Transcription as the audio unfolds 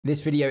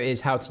This video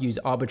is how to use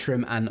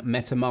Arbitrum and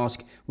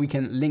MetaMask. We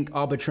can link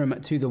Arbitrum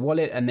to the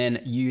wallet and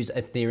then use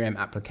Ethereum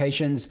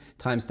applications.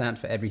 Timestamp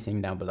for everything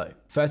down below.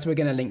 First, we're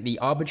going to link the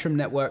Arbitrum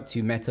network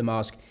to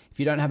MetaMask. If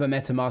you don't have a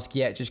MetaMask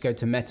yet, just go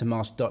to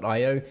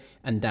metamask.io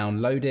and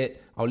download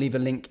it. I'll leave a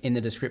link in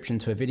the description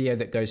to a video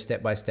that goes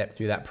step by step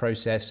through that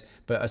process,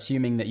 but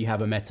assuming that you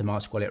have a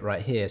MetaMask wallet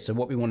right here. So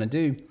what we want to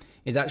do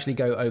is actually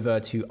go over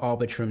to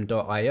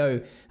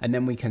arbitrum.io and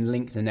then we can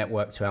link the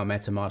network to our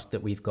MetaMask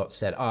that we've got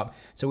set up.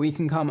 So we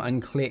can come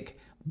and click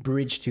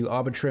bridge to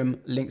Arbitrum,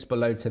 links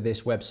below to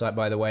this website,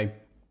 by the way.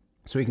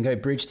 So we can go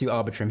bridge to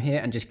Arbitrum here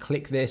and just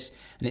click this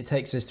and it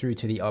takes us through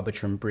to the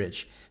Arbitrum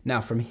bridge. Now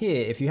from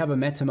here, if you have a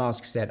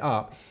MetaMask set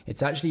up,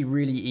 it's actually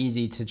really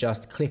easy to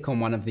just click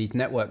on one of these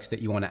networks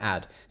that you want to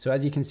add. So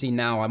as you can see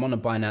now, I'm on a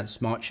Binance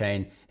Smart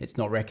Chain. It's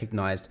not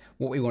recognized.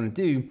 What we want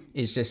to do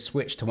is just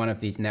switch to one of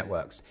these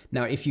networks.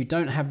 Now, if you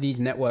don't have these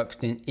networks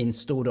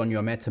installed on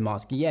your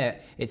MetaMask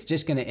yet, it's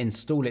just going to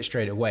install it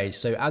straight away.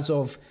 So as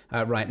of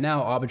right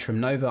now, Arbitrum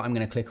Nova, I'm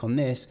going to click on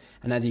this.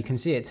 And as you can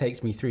see, it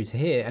takes me through to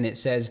here and it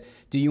says,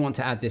 do you want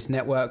to add this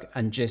network?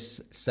 And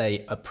just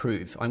say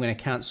approve. I'm going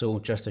to cancel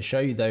just to show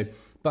you though.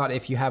 But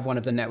if you have one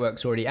of the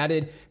networks already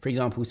added, for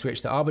example,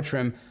 switch to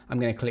Arbitrum, I'm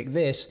going to click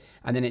this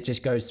and then it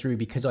just goes through.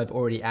 Because I've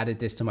already added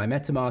this to my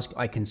MetaMask,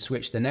 I can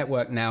switch the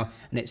network now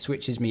and it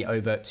switches me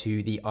over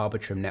to the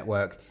Arbitrum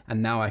network.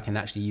 And now I can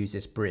actually use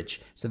this bridge.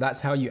 So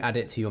that's how you add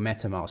it to your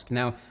MetaMask.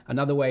 Now,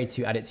 another way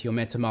to add it to your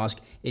MetaMask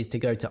is to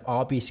go to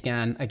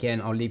Arbiscan.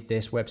 Again, I'll leave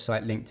this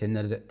website linked in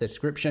the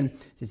description.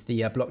 It's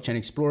the blockchain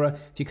explorer.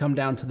 If you come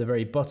down to the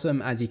very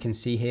bottom, as you can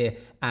see here,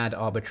 add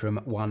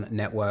Arbitrum 1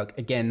 network.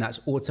 Again, that's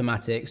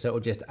automatic. So it'll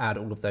just add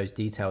all of those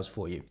details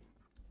for you.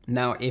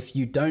 Now, if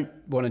you don't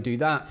want to do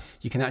that,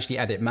 you can actually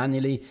add it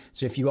manually.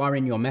 So if you are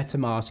in your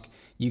MetaMask,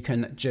 you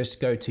can just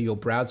go to your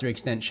browser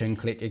extension,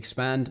 click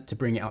expand to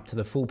bring it up to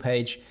the full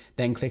page,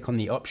 then click on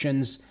the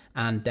options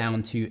and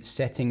down to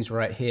settings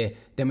right here.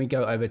 Then we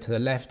go over to the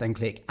left and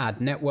click add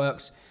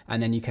networks,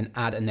 and then you can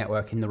add a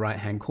network in the right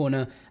hand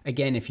corner.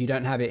 Again, if you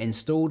don't have it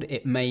installed,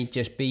 it may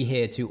just be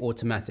here to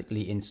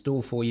automatically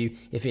install for you.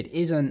 If it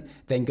isn't,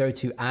 then go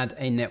to add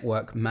a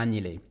network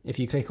manually. If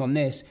you click on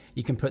this,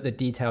 you can put the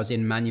details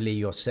in manually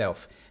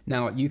yourself.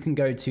 Now you can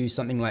go to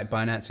something like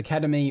Binance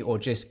Academy or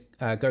just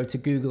go to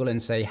Google and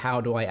say,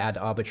 how do I add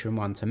Arbitrum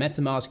 1 to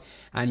MetaMask?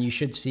 And you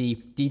should see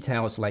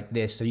details like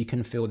this, so you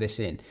can fill this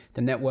in.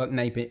 The network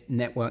name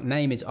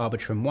is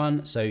Arbitrum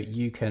 1, so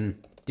you can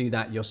do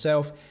that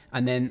yourself.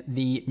 And then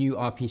the new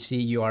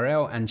RPC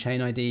URL and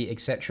chain ID,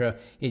 etc.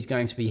 is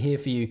going to be here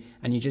for you.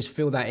 And you just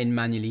fill that in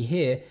manually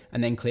here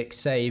and then click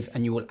save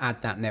and you will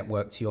add that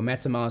network to your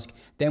MetaMask.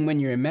 Then when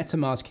you're in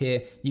MetaMask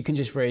here, you can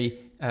just very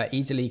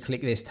easily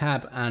click this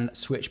tab and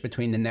switch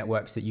between the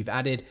networks that you've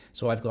added.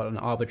 So I've got an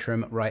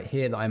Arbitrum right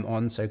here that I'm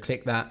on. So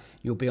click that,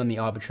 you'll be on the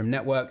Arbitrum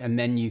network and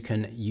then you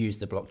can use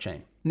the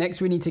blockchain.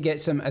 Next, we need to get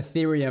some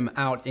Ethereum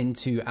out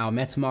into our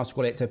MetaMask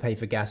wallet to pay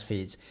for gas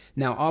fees.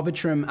 Now,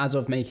 Arbitrum, as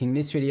of making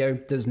this video,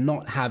 does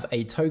not have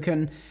a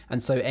token,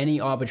 and so any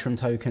Arbitrum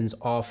tokens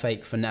are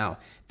fake for now.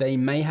 They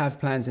may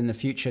have plans in the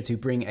future to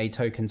bring a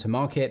token to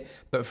market,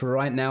 but for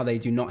right now, they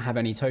do not have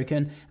any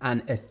token,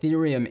 and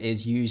Ethereum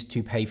is used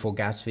to pay for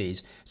gas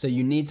fees. So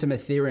you need some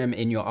Ethereum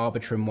in your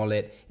Arbitrum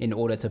wallet in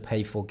order to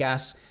pay for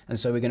gas, and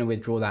so we're going to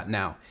withdraw that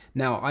now.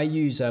 Now, I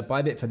use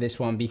Bybit for this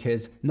one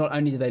because not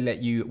only do they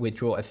let you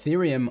withdraw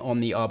Ethereum on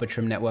the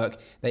Arbitrum network,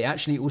 they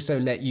actually also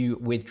let you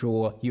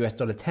withdraw US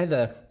dollar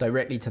Tether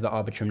directly to the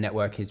Arbitrum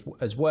network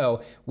as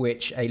well,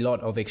 which a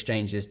lot of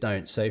exchanges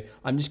don't. So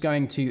I'm just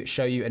going to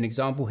show you an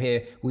example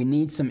here. We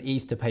need some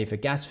ETH to pay for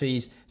gas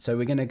fees. So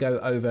we're going to go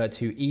over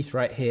to ETH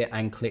right here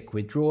and click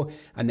withdraw,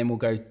 and then we'll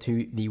go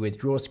to the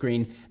withdraw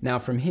screen. Now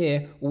from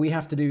here, all we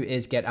have to do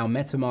is get our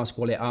MetaMask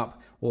wallet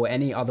up or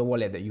any other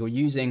wallet that you're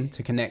using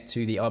to connect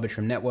to the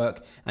Arbitrum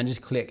network and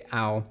just click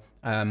our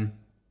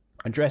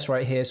address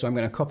right here. So I'm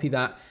going to copy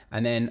that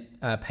and then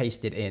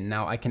paste it in.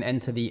 Now I can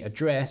enter the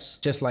address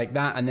just like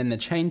that. And then the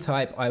chain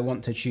type, I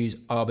want to choose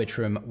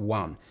Arbitrum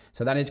 1.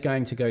 So that is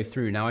going to go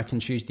through. Now I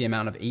can choose the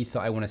amount of ETH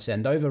that I want to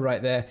send over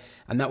right there.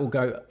 And that will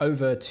go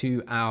over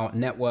to our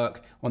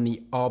network on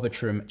the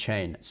Arbitrum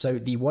chain. So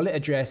the wallet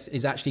address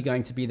is actually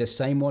going to be the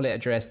same wallet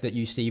address that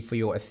you see for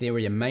your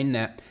Ethereum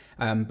mainnet.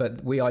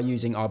 But we are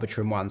using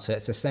Arbitrum 1. So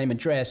it's the same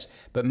address,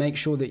 but make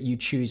sure that you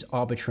choose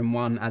Arbitrum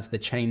 1 as the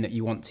chain that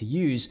you want to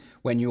use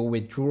when you're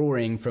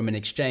withdrawing from an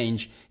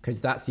exchange,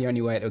 because that's the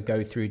only way it'll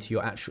go through to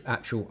your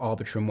actual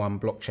Arbitrum 1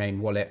 blockchain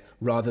wallet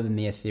rather than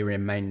the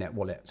Ethereum mainnet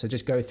wallet. So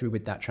just go through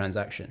with that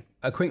transaction.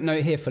 A quick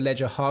note here for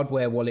Ledger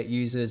hardware wallet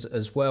users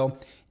as well.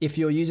 If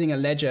you're using a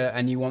Ledger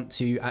and you want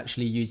to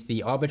actually use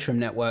the Arbitrum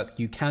network,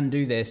 you can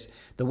do this.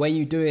 The way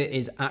you do it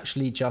is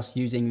actually just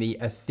using the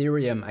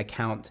Ethereum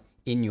account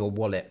in your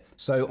wallet.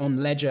 So on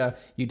Ledger,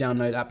 you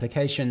download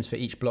applications for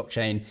each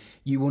blockchain.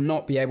 You will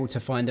not be able to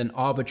find an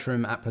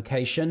Arbitrum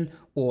application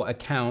or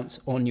account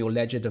on your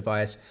Ledger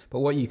device. But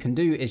what you can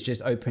do is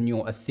just open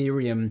your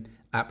Ethereum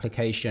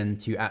application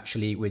to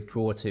actually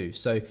withdraw to.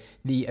 So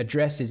the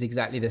address is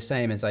exactly the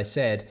same as I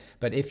said,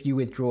 but if you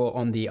withdraw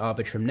on the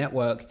Arbitrum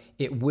network,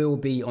 it will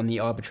be on the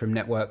Arbitrum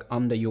network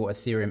under your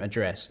Ethereum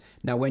address.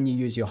 Now, when you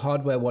use your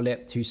hardware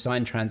wallet to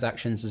sign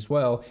transactions as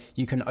well,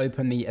 you can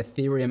open the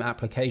Ethereum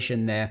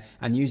application there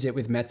and use it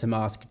with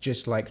MetaMask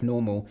just like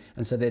normal.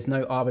 And so there's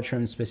no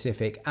Arbitrum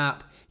specific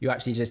app. You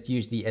actually just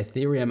use the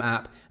Ethereum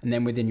app, and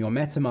then within your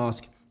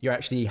MetaMask, you're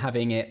actually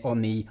having it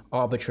on the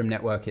Arbitrum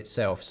network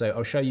itself. So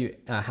I'll show you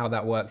how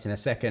that works in a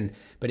second.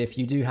 But if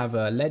you do have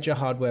a Ledger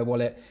hardware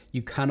wallet,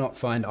 you cannot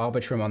find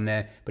Arbitrum on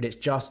there, but it's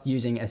just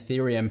using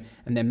Ethereum.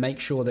 And then make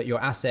sure that your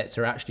assets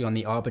are actually on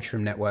the Arbitrum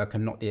network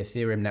and not the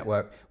Ethereum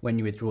network when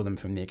you withdraw them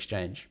from the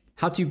exchange.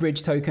 How to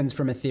bridge tokens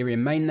from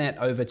Ethereum mainnet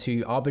over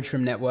to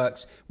Arbitrum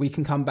networks. We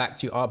can come back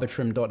to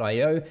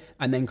arbitrum.io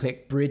and then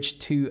click bridge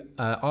to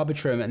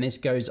Arbitrum, and this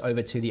goes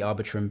over to the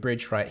Arbitrum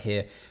bridge right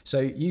here. So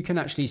you can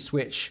actually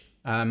switch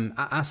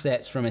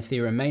assets from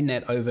Ethereum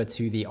mainnet over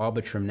to the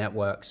Arbitrum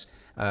networks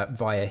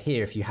via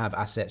here if you have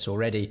assets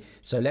already.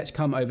 So let's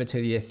come over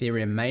to the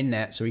Ethereum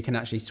mainnet, so we can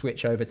actually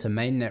switch over to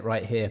mainnet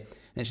right here.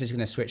 And it's just going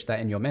to switch that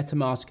in your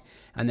MetaMask,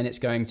 and then it's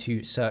going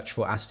to search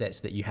for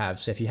assets that you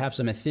have. So if you have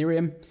some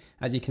Ethereum,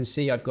 as you can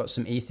see, I've got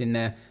some ETH in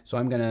there, so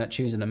I'm going to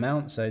choose an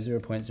amount, so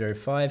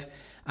 0.05.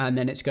 And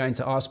then it's going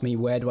to ask me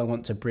where do I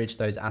want to bridge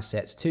those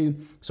assets to.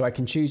 So I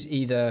can choose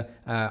either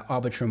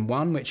Arbitrum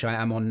 1, which I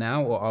am on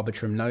now, or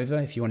Arbitrum Nova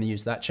if you want to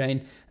use that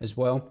chain as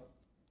well.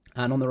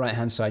 And on the right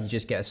hand side, you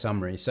just get a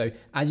summary. So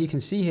as you can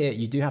see here,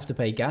 you do have to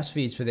pay gas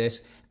fees for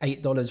this,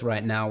 $8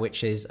 right now,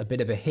 which is a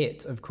bit of a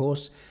hit, of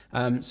course.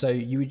 So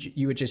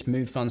you would just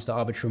move funds to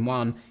Arbitrum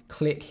 1,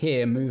 click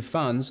here, move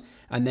funds,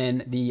 and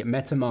then the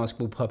MetaMask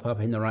will pop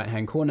up in the right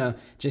hand corner.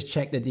 Just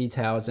check the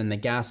details and the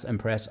gas and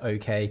press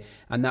OK,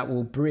 and that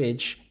will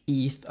bridge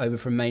ETH over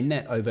from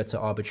mainnet over to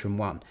Arbitrum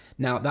 1.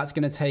 Now that's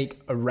going to take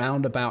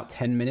around about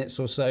 10 minutes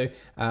or so.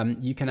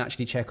 You can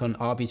actually check on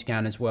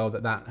Arbiscan as well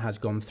that has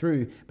gone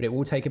through, but it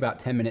will take about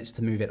 10 minutes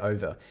to move it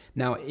over.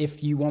 Now,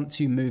 if you want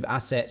to move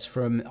assets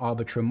from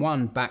Arbitrum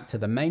 1 back to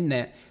the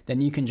mainnet, then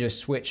you can just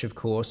switch, of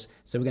course.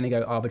 So we're going to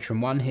go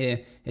Arbitrum 1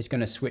 here. It's going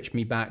to switch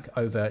me back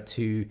over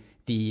to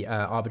the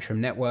Arbitrum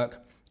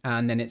network.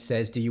 And then it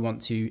says, do you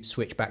want to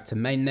switch back to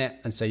mainnet?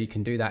 And so you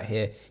can do that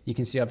here. You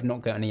can see I've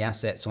not got any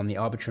assets on the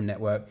Arbitrum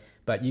network,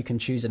 but you can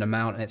choose an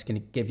amount and it's going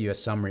to give you a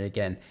summary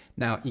again.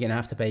 Now you're going to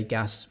have to pay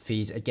gas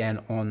fees again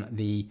on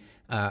the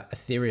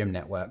Ethereum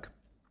network.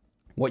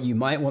 What you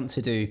might want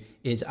to do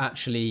is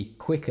actually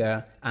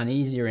quicker and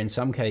easier in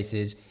some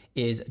cases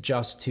is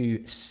just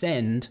to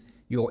send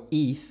your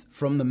ETH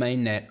from the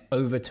mainnet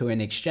over to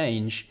an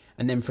exchange,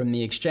 and then from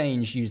the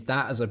exchange use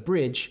that as a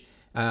bridge,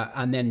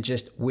 and then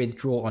just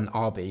withdraw on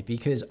Arbi,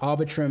 because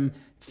Arbitrum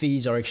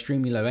fees are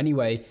extremely low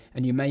anyway,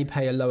 and you may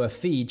pay a lower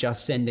fee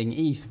just sending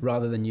ETH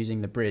rather than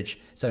using the bridge.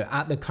 So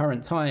at the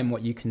current time,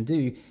 what you can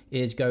do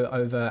is go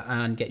over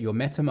and get your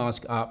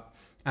MetaMask up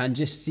and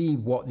just see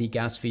what the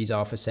gas fees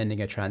are for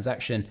sending a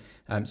transaction.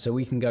 So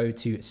we can go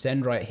to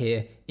send right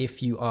here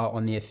if you are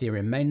on the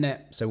Ethereum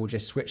mainnet. So we'll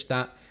just switch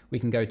that. We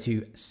can go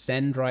to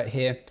send right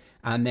here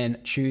and then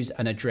choose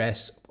an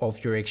address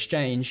of your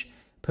exchange,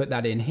 put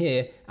that in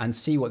here and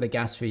see what the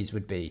gas fees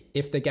would be.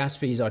 If the gas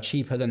fees are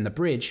cheaper than the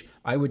bridge,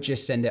 I would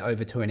just send it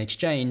over to an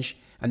exchange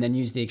and then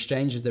use the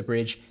exchange as the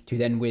bridge to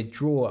then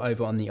withdraw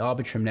over on the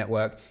Arbitrum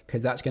network,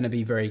 because that's going to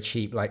be very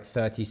cheap, like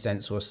 30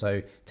 cents or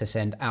so to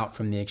send out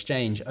from the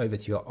exchange over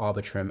to your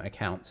Arbitrum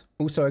account.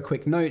 Also a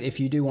quick note, if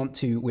you do want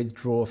to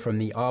withdraw from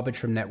the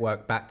Arbitrum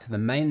network back to the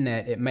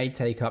mainnet, it may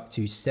take up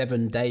to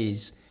 7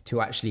 days to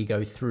actually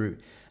go through.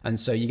 And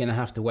so you're going to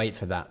have to wait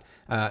for that.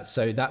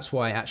 So that's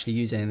why actually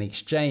using an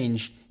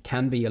exchange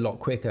can be a lot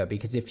quicker,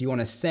 because if you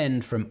want to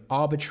send from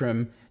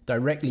Arbitrum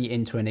directly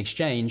into an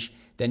exchange,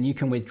 then you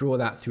can withdraw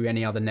that through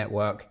any other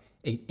network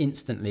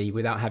instantly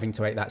without having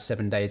to wait that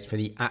 7 days for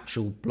the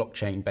actual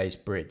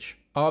blockchain-based bridge.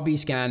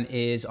 Arbiscan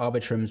is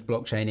Arbitrum's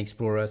blockchain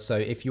explorer. So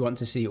if you want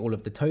to see all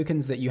of the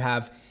tokens that you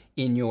have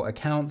in your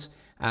account,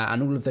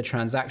 and all of the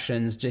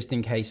transactions, just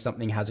in case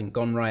something hasn't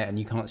gone right and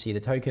you can't see the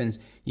tokens,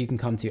 you can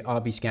come to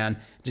Arbiscan,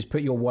 just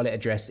put your wallet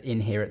address in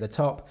here at the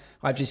top.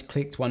 I've just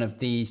clicked one of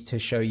these to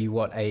show you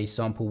what a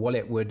sample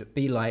wallet would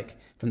be like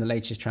from the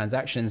latest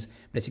transactions,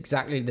 but it's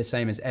exactly the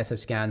same as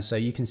Etherscan. So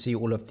you can see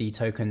all of the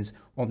tokens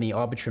on the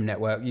Arbitrum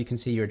network. You can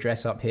see your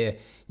address up here.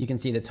 You can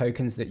see the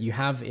tokens that you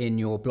have in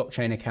your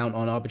blockchain account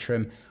on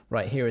Arbitrum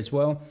right here as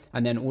well.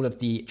 And then all of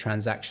the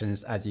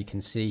transactions, as you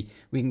can see.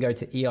 We can go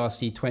to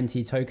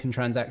ERC20 token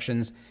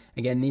transactions.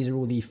 Again, these are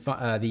all the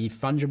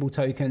fungible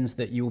tokens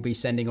that you will be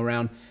sending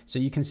around. So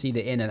you can see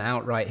the in and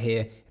out right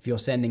here. If you're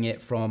sending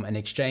it from an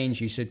exchange,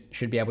 you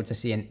should be able to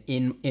see an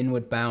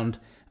inward bound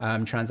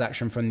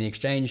transaction from the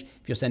exchange.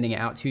 If you're sending it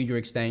out to your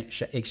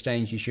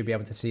exchange, you should be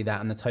able to see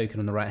that and the token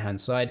on the right hand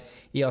side.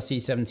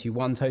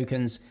 ERC721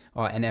 tokens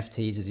are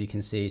NFTs, as you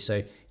can see.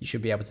 So you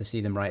should be able to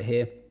see them right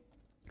here.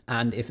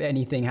 And if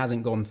anything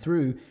hasn't gone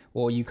through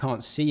or you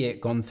can't see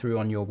it gone through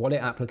on your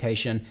wallet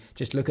application,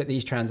 just look at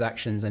these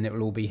transactions and it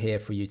will all be here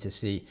for you to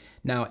see.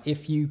 Now,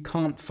 if you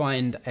can't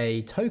find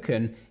a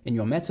token in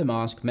your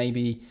MetaMask,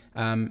 maybe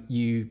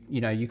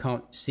you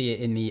can't see it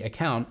in the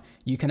account,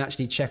 you can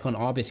actually check on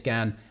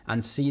Arbiscan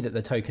and see that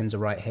the tokens are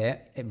right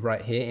here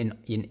in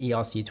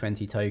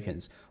ERC20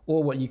 tokens.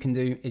 Or what you can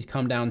do is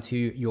come down to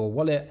your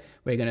wallet.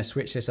 We're going to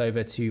switch this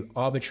over to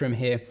Arbitrum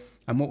here.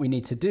 And what we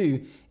need to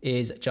do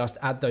is just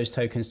add those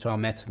tokens to our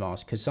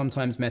MetaMask, because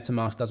sometimes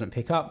MetaMask doesn't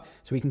pick up.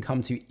 So we can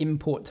come to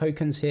import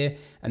tokens here,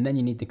 and then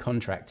you need the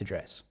contract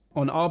address.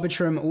 On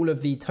Arbitrum, all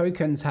of the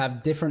tokens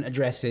have different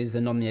addresses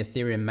than on the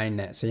Ethereum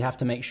mainnet. So you have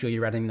to make sure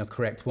you're adding the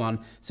correct one.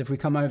 So if we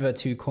come over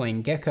to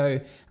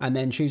CoinGecko and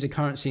then choose a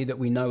currency that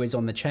we know is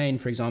on the chain,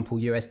 for example,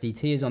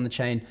 USDT is on the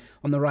chain,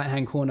 on the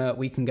right-hand corner,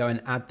 we can go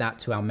and add that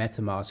to our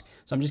MetaMask.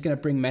 So I'm just going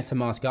to bring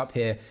MetaMask up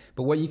here.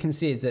 But what you can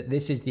see is that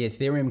this is the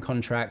Ethereum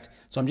contract.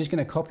 So I'm just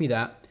going to copy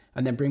that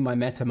and then bring my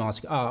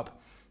MetaMask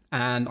up.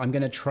 And I'm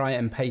going to try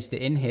and paste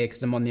it in here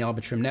because I'm on the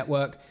Arbitrum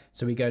network.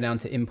 So we go down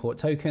to import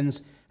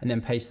tokens and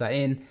then paste that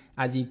in.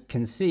 As you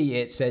can see,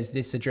 it says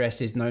this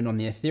address is known on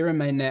the Ethereum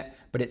mainnet,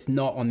 but it's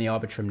not on the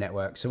Arbitrum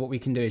network. So what we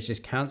can do is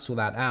just cancel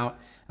that out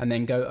and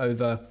then go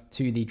over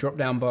to the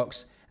drop-down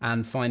box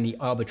and find the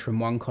Arbitrum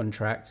 1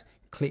 contract.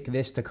 Click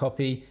this to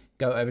copy,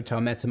 go over to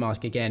our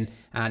MetaMask again,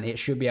 and it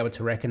should be able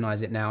to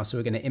recognize it now. So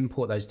we're going to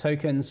import those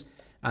tokens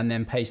and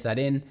then paste that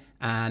in,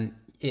 and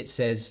it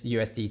says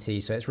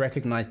USDT. So it's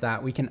recognized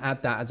that. We can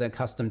add that as a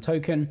custom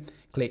token,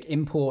 click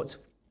import,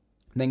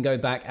 then go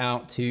back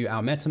out to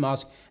our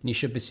MetaMask and you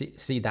should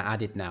see that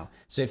added now.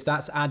 So if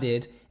that's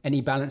added,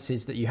 any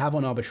balances that you have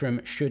on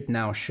Arbitrum should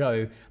now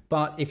show.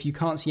 But if you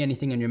can't see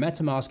anything on your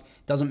MetaMask,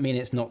 doesn't mean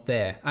it's not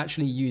there.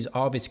 Actually use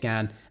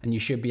Arbiscan and you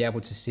should be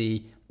able to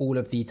see all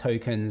of the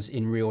tokens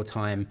in real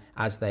time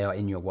as they are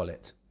in your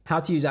wallet. How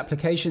to use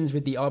applications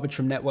with the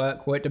Arbitrum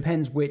network? Well, it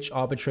depends which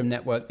Arbitrum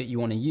network that you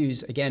want to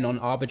use. Again, on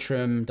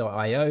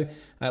arbitrum.io,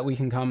 we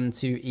can come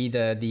to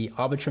either the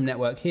Arbitrum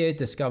network here,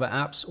 Discover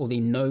Apps, or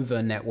the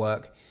Nova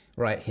network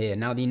right here.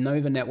 Now, the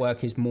Nova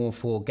network is more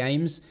for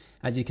games.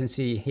 As you can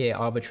see here,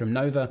 Arbitrum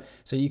Nova.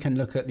 So you can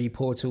look at the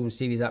portal,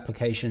 see these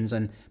applications,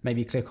 and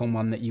maybe click on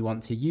one that you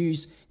want to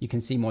use. You can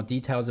see more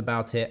details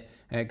about it.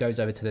 It goes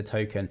over to the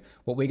token.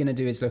 What we're going to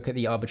do is look at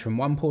the Arbitrum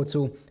 1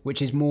 portal,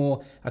 which is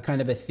more a kind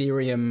of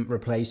Ethereum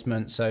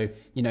replacement. So,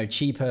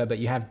 cheaper, but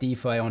you have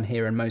DeFi on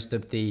here, and most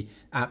of the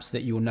apps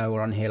that you'll know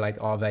are on here, like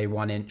Aave,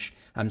 1inch.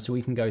 So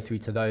we can go through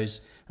to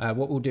those.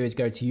 What we'll do is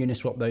go to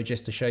Uniswap though,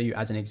 just to show you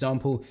as an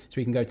example. So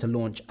we can go to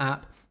Launch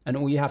App, and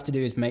all you have to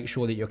do is make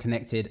sure that you're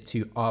connected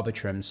to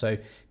Arbitrum. So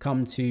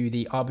come to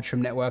the Arbitrum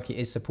network. It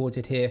is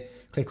supported here.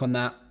 Click on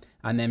that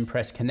and then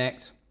press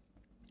connect.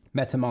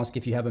 MetaMask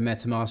if you have a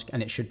MetaMask,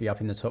 and it should be up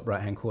in the top right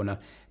hand corner.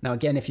 Now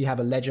again, if you have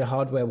a Ledger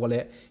hardware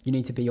wallet, you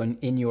need to be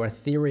in your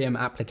Ethereum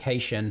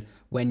application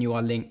when you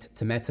are linked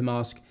to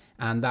MetaMask,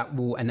 and that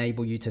will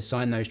enable you to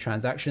sign those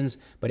transactions,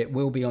 but it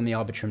will be on the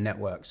Arbitrum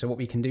network. So what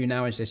we can do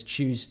now is just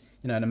choose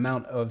an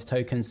amount of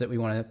tokens that we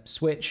want to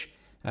switch,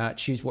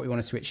 choose what we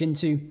want to switch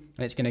into,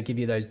 and it's going to give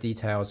you those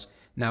details.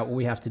 Now all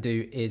we have to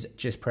do is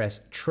just press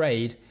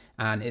trade,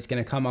 and it's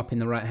going to come up in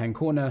the right hand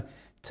corner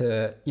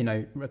to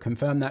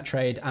confirm that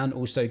trade, and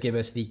also give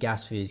us the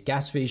gas fees.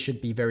 Gas fees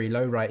should be very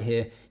low right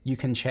here. You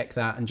can check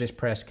that and just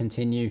press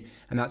continue,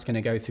 and that's going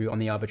to go through on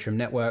the Arbitrum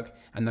network,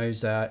 and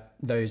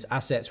those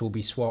assets will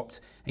be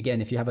swapped.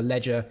 Again, if you have a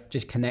Ledger,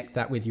 just connect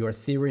that with your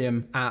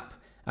Ethereum app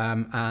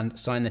and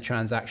sign the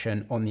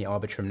transaction on the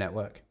Arbitrum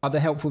network. Other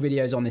helpful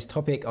videos on this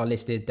topic are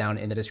listed down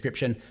in the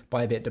description.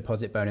 Buy a bit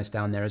deposit bonus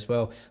down there as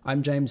well.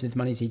 I'm James with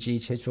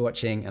MoneyZG. Cheers for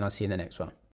watching, and I'll see you in the next one.